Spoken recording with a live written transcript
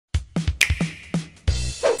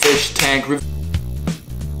fish tank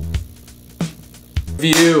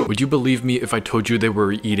review. Would you believe me if I told you they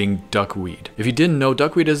were eating duckweed? If you didn't know,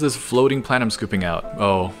 duckweed is this floating plant I'm scooping out.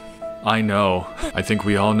 Oh, I know. I think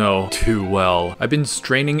we all know too well. I've been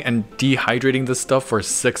straining and dehydrating this stuff for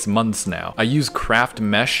 6 months now. I use craft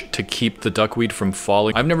mesh to keep the duckweed from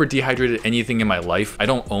falling. I've never dehydrated anything in my life. I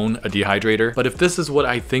don't own a dehydrator, but if this is what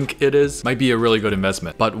I think it is, might be a really good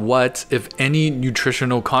investment. But what, if any,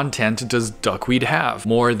 nutritional content does duckweed have?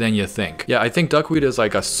 More than you think. Yeah, I think duckweed is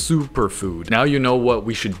like a superfood. Now you know what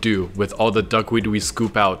we should do with all the duckweed we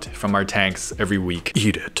scoop out from our tanks every week.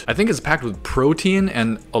 Eat it. I think it's packed with protein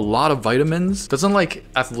and a lot of vitamins. Doesn't like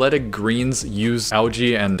Athletic Greens use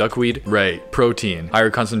algae and duckweed? Right, protein, higher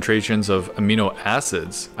concentrations of amino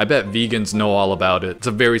acids. I bet vegans know all about it. It's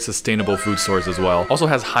a very sustainable food source as well. Also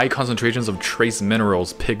has high concentrations of trace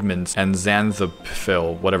minerals, pigments, and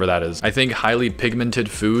xanthophyll, whatever that is. I think highly pigmented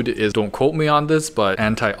food is, don't quote me on this, but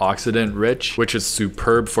antioxidant rich, which is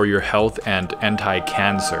superb for your health and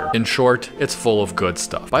anti-cancer. In short, it's full of good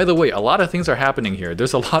stuff. By the way, a lot of things are happening here.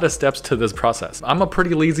 There's a lot of steps to this process. I'm a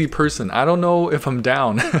pretty lazy person. I don't know if I'm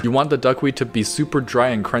down. You want the duckweed to be super dry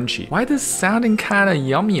and crunchy. Why this sounding kinda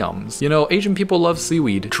yum-yums? You know, Asian people love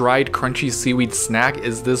seaweed. Dried crunchy seaweed snack.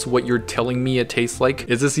 Is this what you're telling me it tastes like?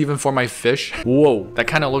 Is this even for my fish? Whoa, that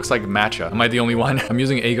kinda looks like matcha. Am I the only one? I'm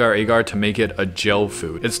using agar-agar to make it a gel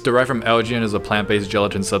food. It's derived from algae and is a plant-based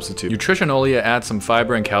gelatin substitute. Nutritionalia adds some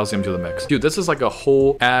fiber and calcium to the mix. Dude, this is like a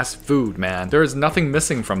whole ass food, man. There is nothing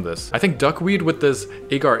missing from this. I think duckweed with this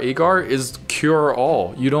agar-agar is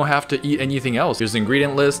cure-all. You don't have to eat anything else. Here's the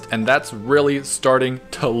ingredient list, and that's really starting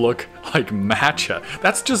to look like matcha.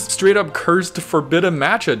 That's just straight up cursed forbidden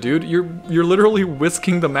matcha, dude. You're literally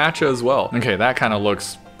whisking the matcha as well. Okay, that kind of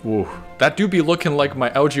looks, ooh. That do be looking like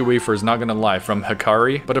my algae wafers, not gonna lie, from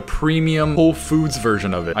Hikari, but a premium Whole Foods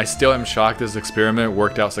version of it. I still am shocked this experiment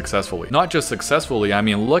worked out successfully. Not just successfully, I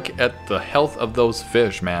mean, look at the health of those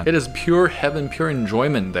fish, man. It is pure heaven, pure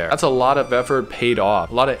enjoyment there. That's a lot of effort paid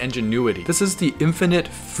off, a lot of ingenuity. This is the infinite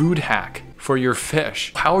food hack for your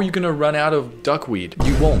fish. How are you gonna run out of duckweed?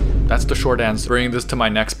 You won't. That's the short answer. Bringing this to my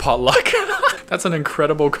next potluck. That's an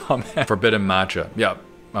incredible comment. Forbidden matcha. Yeah.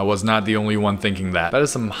 I was not the only one thinking that. That is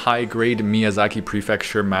some high-grade Miyazaki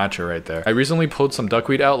Prefecture matcha right there. I recently pulled some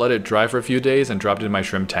duckweed out, let it dry for a few days, and dropped it in my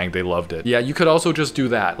shrimp tank. They loved it. Yeah, you could also just do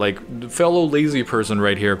that. Like, fellow lazy person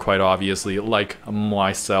right here, quite obviously, like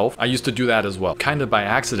myself. I used to do that as well. Kind of by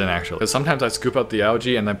accident, actually. Because sometimes I scoop out the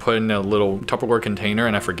algae and then put it in a little Tupperware container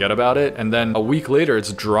and I forget about it. And then a week later,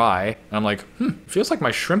 it's dry. And I'm like, feels like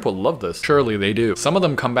my shrimp would love this. Surely they do. Some of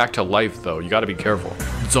them come back to life, though. You gotta be careful.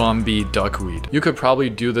 Zombie duckweed. You could probably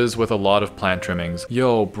do this with a lot of plant trimmings.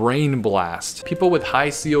 Yo, brain blast. People with high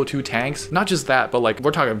CO2 tanks, not just that, but like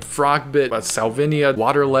we're talking frogbit, salvinia,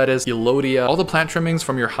 water lettuce, elodia, all the plant trimmings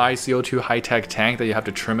from your high CO2 high-tech tank that you have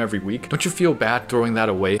to trim every week. Don't you feel bad throwing that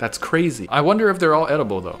away? That's crazy. I wonder if they're all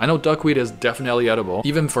edible though. I know duckweed is definitely edible,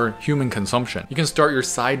 even for human consumption. You can start your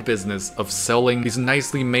side business of selling these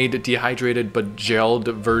nicely made dehydrated but gelled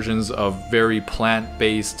versions of very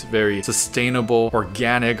plant-based, very sustainable,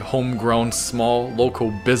 organic, homegrown, small,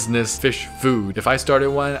 local business fish food. If I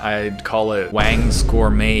started one, I'd call it Wang's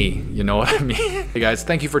Gourmet. You know what I mean? Hey guys,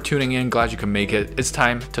 thank you for tuning in. Glad you can make it. It's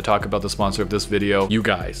time to talk about the sponsor of this video, you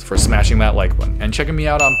guys, for smashing that like button and checking me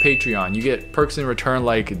out on Patreon. You get perks in return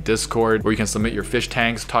like Discord, where you can submit your fish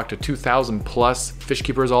tanks, talk to 2,000 plus fish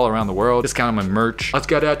keepers all around the world, discount on my merch. Let's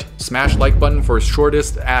get it. Smash like button for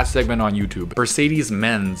shortest ass segment on YouTube. Mercedes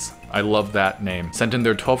Men's. I love that name. Sent in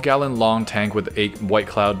their 12-gallon long tank with 8 White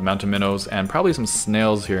Cloud mountain minnows and probably some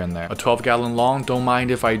snails here and there. A 12-gallon long, don't mind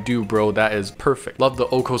if I do, bro. That is perfect. Love the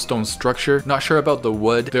Oko stone structure. Not sure about the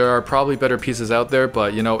wood. There are probably better pieces out there,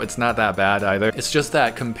 but you know, it's not that bad either. It's just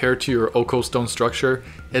that compared to your Oko stone structure,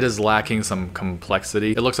 it is lacking some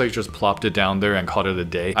complexity. It looks like you just plopped it down there and called it a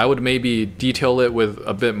day. I would maybe detail it with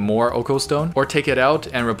a bit more Oko stone, or take it out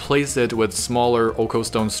and replace it with smaller Oko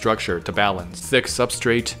stone structure to balance. Thick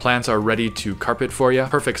substrate, plants are ready to carpet for you.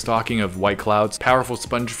 Perfect stocking of White Clouds, powerful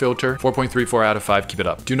sponge filter, 4.34 out of 5, keep it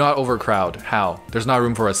up. Do not overcrowd. How? There's not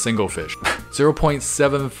room for a single fish.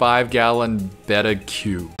 0.75 gallon Betta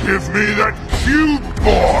Cube. Give me that cube,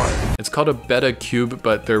 boy! It's called a Betta Cube,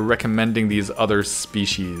 but they're recommending these other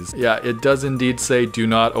species. Yeah, it does indeed say do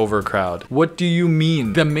not overcrowd. What do you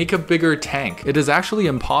mean? Then make a bigger tank. It is actually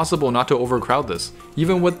impossible not to overcrowd this,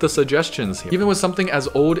 even with the suggestions here. Even with something as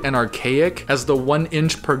old and archaic as the 1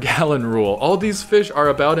 inch per gallon rule. All these fish are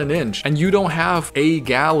about an inch, and you don't have a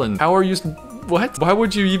gallon. How are you What? Why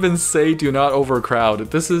would you even say do not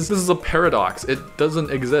overcrowd? This is a paradox. It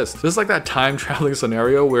doesn't exist. This is like that time traveling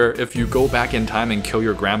scenario where if you go back in time and kill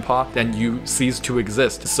your grandpa, then you cease to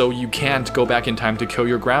exist. So you can't go back in time to kill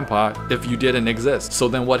your grandpa if you didn't exist. So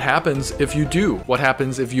then what happens if you do? What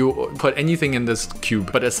happens if you put anything in this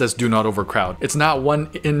cube, but it says do not overcrowd? It's not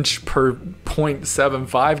 1 inch per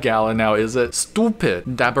 0.75 gallon now, is it?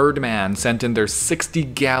 Stupid. That Birdman sent in their 60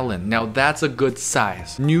 gallon. Now that's a good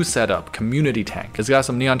size. New setup, community tank. It's got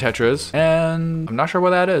some neon tetras, and I'm not sure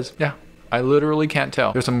what that is. Yeah. I literally can't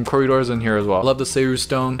tell. There's some corridors in here as well. I love the Seiyu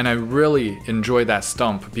stone, and I really enjoy that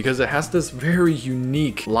stump because it has this very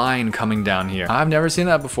unique line coming down here. I've never seen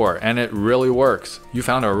that before, and it really works. You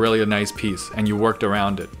found a really nice piece, and you worked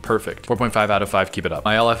around it. Perfect. 4.5 out of 5, keep it up.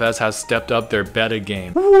 My LFS has stepped up their beta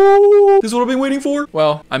game. This is what I've been waiting for?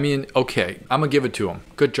 Well, I mean, okay, I'm gonna give it to them.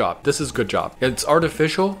 Good job. This is good job. It's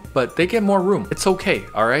artificial, but they get more room. It's okay,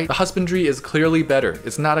 all right? The husbandry is clearly better.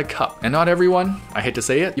 It's not a cup. And not everyone, I hate to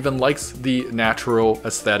say it, even likes the natural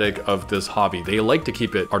aesthetic of this hobby. They like to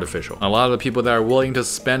keep it artificial. A lot of the people that are willing to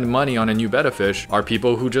spend money on a new betta fish are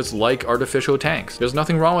people who just like artificial tanks. There's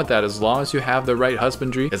nothing wrong with that as long as you have the right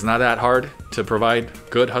husbandry. It's not that hard to provide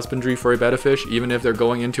good husbandry for a betta fish, even if they're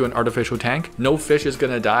going into an artificial tank. No fish is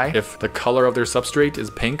gonna die if the color of their substrate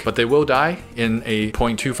is pink, but they will die in a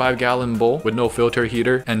 0.25 gallon bowl with no filter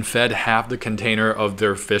heater and fed half the container of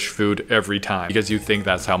their fish food every time because you think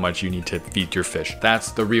that's how much you need to feed your fish.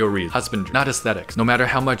 That's the real reason. Husbandry, not aesthetics. No matter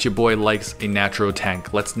how much your boy likes a natural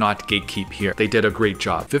tank, let's not gatekeep here. They did a great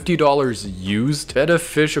job. $50 used. Betta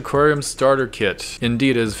Fish Aquarium Starter Kit.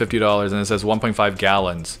 Indeed is $50 and it says 1.5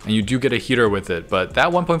 gallons. And you do get a heater with it, but that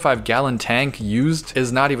 1.5 gallon tank used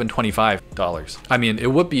is not even $25. I mean,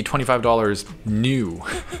 it would be $25 new.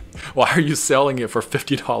 Why are you selling it for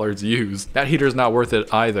 $50 used? That heater is not worth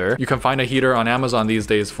it either. You can find a heater on Amazon these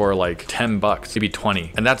days for like 10 bucks, maybe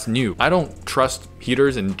 20, and that's new. I don't trust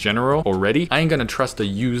heaters in general already. I ain't gonna trust a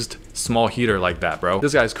used small heater like that, bro.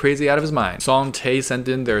 This guy's crazy out of his mind. Songtae sent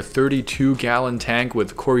in their 32 gallon tank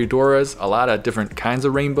with Corridoras, a lot of different kinds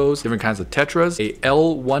of rainbows, different kinds of tetras, a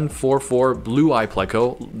L144 blue eye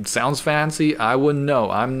pleco. Sounds fancy, I wouldn't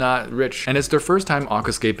know, I'm not rich. And it's their first time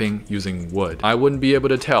aquascaping using wood. I wouldn't be able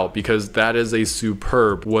to tell because that is a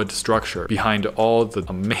superb wood structure behind all the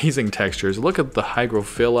amazing textures. Look at the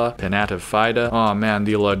Hygrophila pinnatifida. Oh man,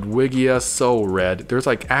 the Ludwigia, so red. There's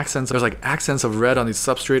like accents of red on the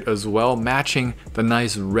substrate as well, matching the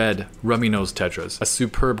nice red rummy nose tetras. A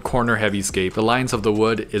superb corner heavy scape. The lines of the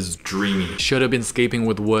wood is dreamy. Should have been scaping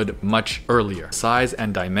with wood much earlier. Size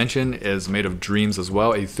and dimension is made of dreams as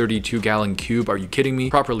well. A 32 gallon cube, are you kidding me?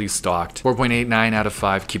 Properly stocked. 4.89 out of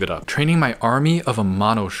 5, keep it up. Training my army of a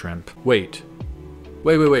mono shrimp. Wait.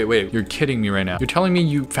 You're kidding me right now. You're telling me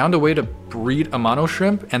you found a way to breed a mono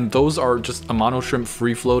shrimp and those are just a mono shrimp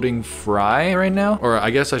free-floating fry right now? Or I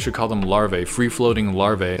guess I should call them larvae, free-floating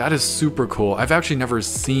larvae. That is super cool. I've actually never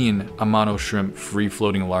seen a mono shrimp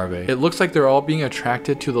free-floating larvae. It looks like they're all being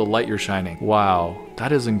attracted to the light you're shining. Wow.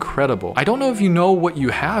 That is incredible. I don't know if you know what you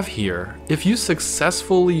have here. If you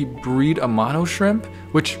successfully breed a mono shrimp,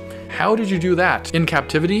 which how did you do that? In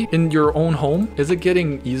captivity? In your own home? Is it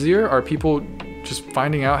getting easier? Are people just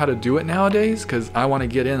finding out how to do it nowadays? Because I want to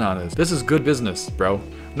get in on this. This is good business, bro.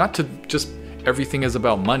 Not to just everything is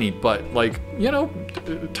about money, but like, you know,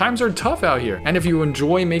 times are tough out here. And if you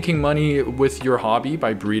enjoy making money with your hobby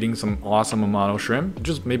by breeding some awesome Amano shrimp,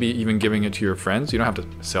 just maybe even giving it to your friends, you don't have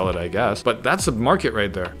to sell it, I guess, but that's a market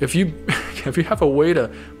right there. If you have a way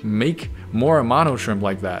to make more Amano shrimp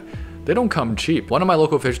like that, they don't come cheap. One of my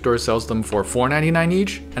local fish stores sells them for $4.99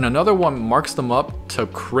 each, and another one marks them up to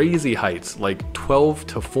crazy heights, like $12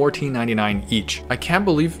 to $14.99 each. I can't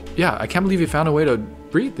believe you found a way to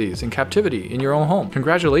breed these in captivity in your own home.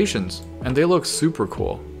 Congratulations. And they look super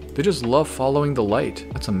cool. They just love following the light.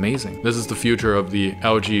 That's amazing. This is the future of the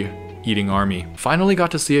algae eating army. Finally got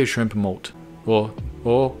to see a shrimp molt.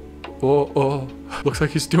 Oh. Looks like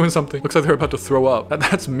he's doing something. Looks like they're about to throw up.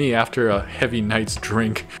 That's me after a heavy night's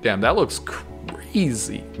drink. Damn, that looks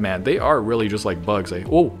crazy. Man, they are really just like bugs.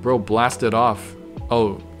 Oh, bro, blasted off.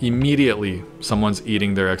 Oh, immediately someone's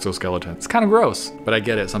eating their exoskeleton. It's kind of gross, but I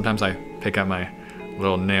get it. Sometimes I pick up my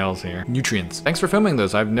little nails here. Nutrients. Thanks for filming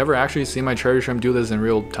this. I've never actually seen my cherry shrimp do this in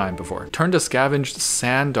real time before. Turned a scavenged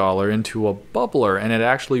sand dollar into a bubbler and it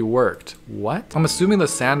actually worked. What? I'm assuming the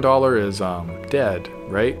sand dollar is dead,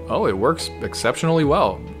 right? Oh, it works exceptionally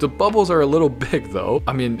well. The bubbles are a little big though.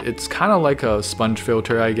 I mean, it's kind of like a sponge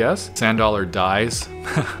filter, I guess. Sand dollar dies.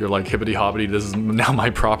 You're like, hibbity hobbity, this is now my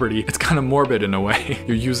property. It's kind of morbid in a way.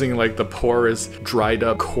 You're using like the porous, dried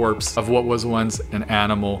up corpse of what was once an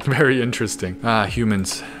animal. Very interesting. Human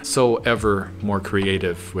humans so ever more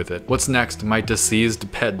creative with it. What's next? My deceased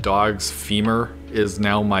pet dog's femur is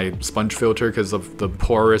now my sponge filter because of the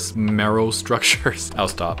porous marrow structures. I'll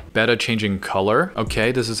stop. Beta changing color.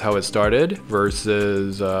 Okay, this is how it started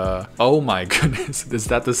versus, oh my goodness. Is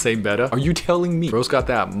that the same beta? Are you telling me? Bro's got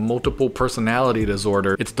that multiple personality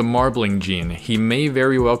disorder. It's the marbling gene. He may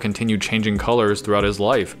very well continue changing colors throughout his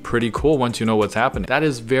life. Pretty cool once you know what's happening. That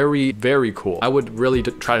is very, very cool. I would really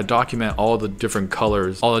try to document all the different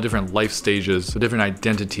colors, all the different life stages, the different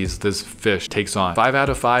identities this fish takes on. 5 out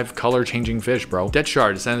of 5 color changing fish, bro. Dead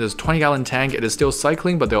Shard is in this 20-gallon tank. It is still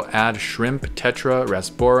cycling, but they'll add shrimp, tetra,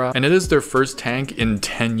 rasbora, and it is their first tank in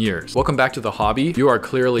 10 years. Welcome back to the hobby. You are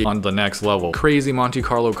clearly on the next level. Crazy Monte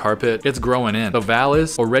Carlo carpet. It's growing in. The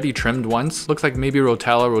Valis, already trimmed once. Looks like maybe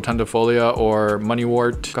Rotella, rotundifolia, or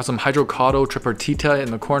moneywort. Got some Hydrocaudo tripartita in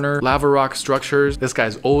the corner. Lava rock structures. This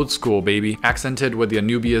guy's old school, baby. Accented with the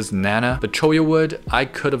Anubias Nana. The Choya wood, I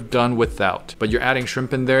could have done without, but you're adding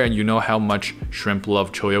shrimp in there and you know how much shrimp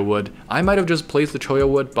love Choya wood. I might have just placed the Choya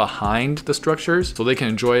wood behind the structures so they can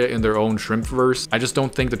enjoy it in their own shrimp verse. I just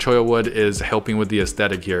don't think the Choya wood is helping with the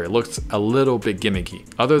aesthetic here. It looks a little bit gimmicky.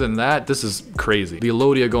 Other than that, this is crazy. The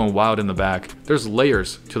Elodia going wild in the back. There's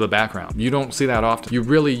layers to the background. You don't see that often. You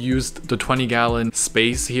really used the 20-gallon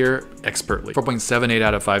space here expertly. 4.78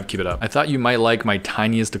 out of 5, keep it up. I thought you might like my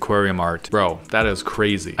tiniest aquarium art. Bro, that is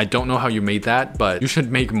crazy. I don't know how you made that, but you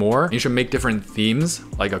should make more. You should make different themes,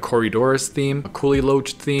 like a Coriodoros theme, a Coolie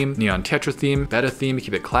Loach theme, Neon Tetra theme, Beta theme,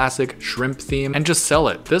 keep it classic, shrimp theme, and just sell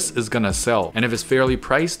it. This is gonna sell. And if it's fairly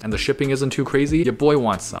priced and the shipping isn't too crazy, your boy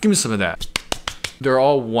wants some. Give me some of that. They're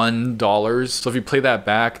all $1. So if you play that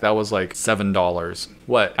back, that was like $7.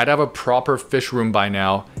 What? I'd have a proper fish room by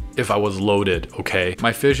now if I was loaded, okay?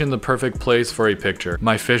 My fish in the perfect place for a picture.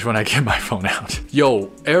 My fish when I get my phone out.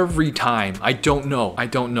 Yo, every time, I don't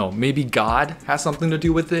know. Maybe God has something to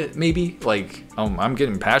do with it, maybe? Like, I'm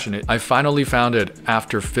getting passionate. I finally found it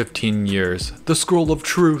after 15 years. The scroll of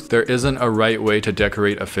truth. There isn't a right way to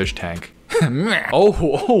decorate a fish tank.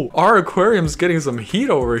 Oh, our aquarium's getting some heat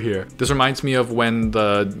over here. This reminds me of when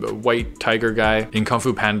the white tiger guy in Kung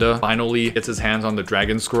Fu Panda finally gets his hands on the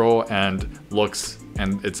dragon scroll and looks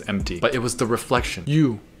and it's empty. But it was the reflection.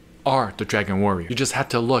 You are the dragon warrior. You just had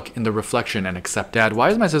to look in the reflection and accept. Dad,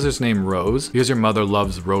 why is my sister's name Rose? Because your mother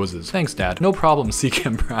loves roses. Thanks, Dad. No problem,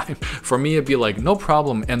 Seeking Prime. For me, it'd be like, no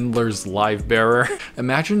problem, Endler's Live Bearer.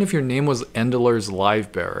 Imagine if your name was Endler's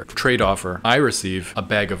Live Bearer. Trade offer. I receive a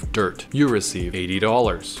bag of dirt. You receive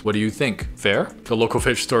 $80. What do you think? Fair? The local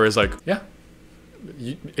fish store is like, yeah.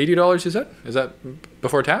 $80 you said? Is that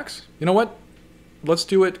before tax? You know what? Let's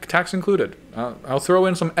do it tax included. I'll throw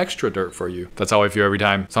in some extra dirt for you. That's how I feel every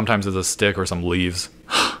time. Sometimes it's a stick or some leaves.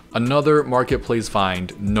 Another marketplace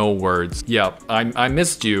find, no words. Yeah, I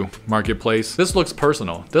missed you, marketplace. This looks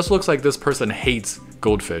personal. This looks like this person hates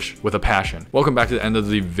goldfish with a passion. Welcome back to the end of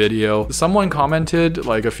the video. Someone commented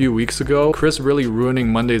like a few weeks ago, Chris really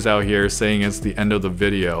ruining Mondays out here, saying it's the end of the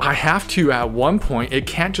video. I have to at one point. It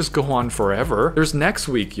can't just go on forever. There's next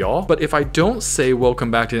week, y'all. But if I don't say welcome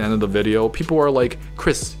back to the end of the video, people are like,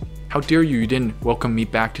 Chris, how dare you didn't welcome me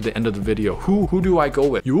back to the end of the video. Who do I go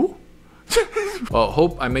with? You? Well,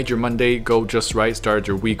 hope I made your Monday go just right, started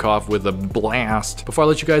your week off with a blast. Before I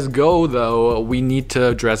let you guys go though, we need to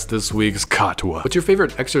address this week's katwa. What's your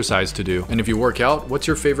favorite exercise to do? And if you work out, what's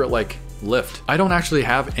your favorite like lift? I don't actually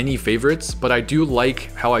have any favorites, but I do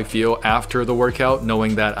like how I feel after the workout,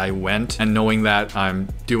 knowing that I went and knowing that I'm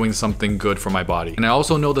doing something good for my body. And I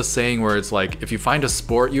also know the saying where it's like, if you find a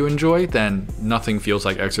sport you enjoy, then nothing feels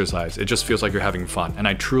like exercise. It just feels like you're having fun. And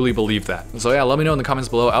I truly believe that. So yeah, let me know in the comments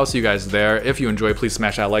below. I'll see you guys there. If you enjoy, please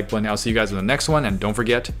smash that like button. I'll see you guys in the next one. And don't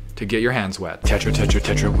forget to get your hands wet. Tetra, tetra,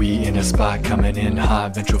 tetra, we in a spot, coming in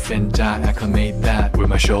hot. Ventral fin dot, acclimate that. With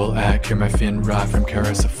my shoal act, cure my fin rot from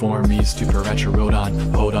Characiformes,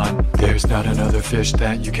 Stuparatcharodon. Hold on, there's not another fish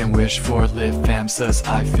that you can wish for. Live famsus,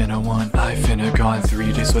 I finna one. I finna gone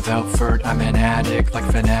 3 days without furt. I'm an addict, like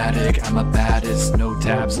fanatic. I'm a baddest, no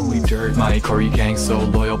tabs, only dirt. My Cory gang so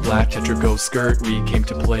loyal, black tetra go skirt. We came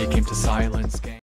to play, came to silence, gang.